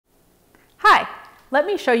let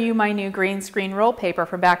me show you my new green screen roll paper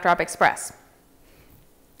from Backdrop Express.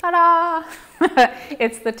 Ta-da!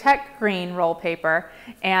 It's the Tech Green roll paper,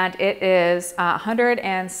 and it is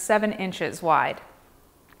 107 inches wide,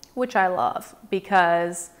 which I love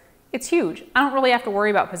because it's huge. I don't really have to worry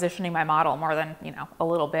about positioning my model more than, a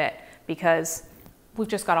little bit, because we've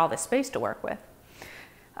just got all this space to work with.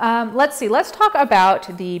 Let's talk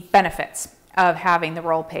about the benefits of having the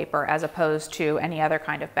roll paper as opposed to any other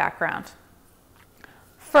kind of background.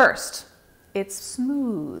 First, it's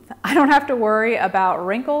smooth. I don't have to worry about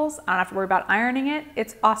wrinkles. I don't have to worry about ironing it.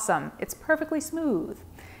 It's awesome. It's perfectly smooth.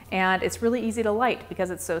 And it's really easy to light because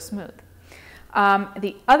it's so smooth.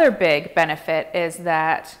 The other big benefit is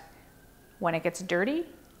that when it gets dirty,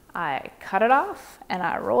 I cut it off and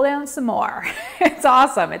I roll down some more. It's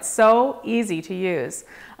awesome. It's so easy to use.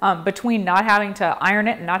 Between not having to iron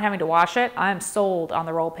it and not having to wash it, I'm sold on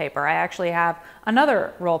the roll paper. I actually have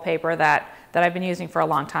another roll paper that I've been using for a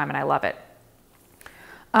long time and I love it.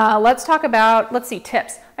 Let's see,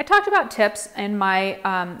 tips. I talked about tips in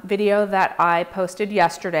my video that I posted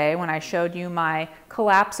yesterday when I showed you my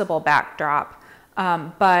collapsible backdrop.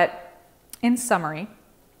 But in summary,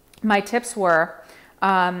 my tips were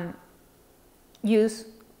use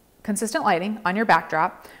consistent lighting on your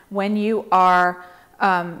backdrop. When you are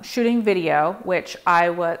shooting video, which I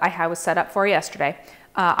was set up for yesterday,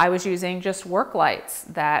 I was using just work lights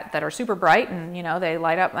that are super bright and they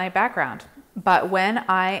light up my background. But when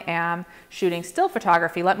I am shooting still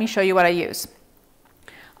photography, let me show you what I use.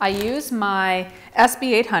 I use my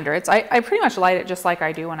SB800s. I pretty much light it just like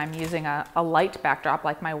I do when I'm using a light backdrop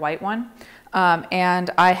like my white one. And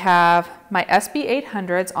I have my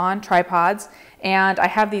SB800s on tripods, and I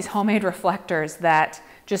have these homemade reflectors that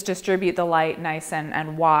just distribute the light nice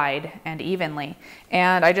and wide and evenly.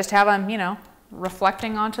 And I just have them,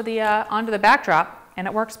 reflecting onto the backdrop, and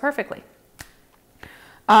it works perfectly.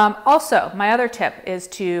 Also, my other tip is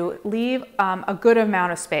to leave a good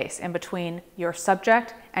amount of space in between your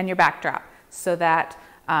subject and your backdrop so that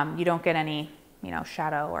you don't get any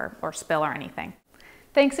shadow or spill or anything.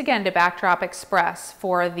 Thanks again to Backdrop Express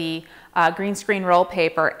for the green screen roll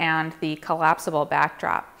paper and the collapsible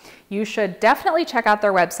backdrop. You should definitely check out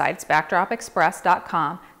their website. It's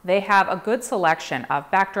backdropexpress.com. They have a good selection of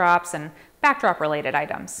backdrops and backdrop related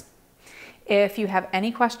items. If you have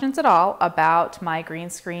any questions at all about my green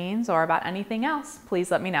screens or about anything else,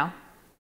 please let me know.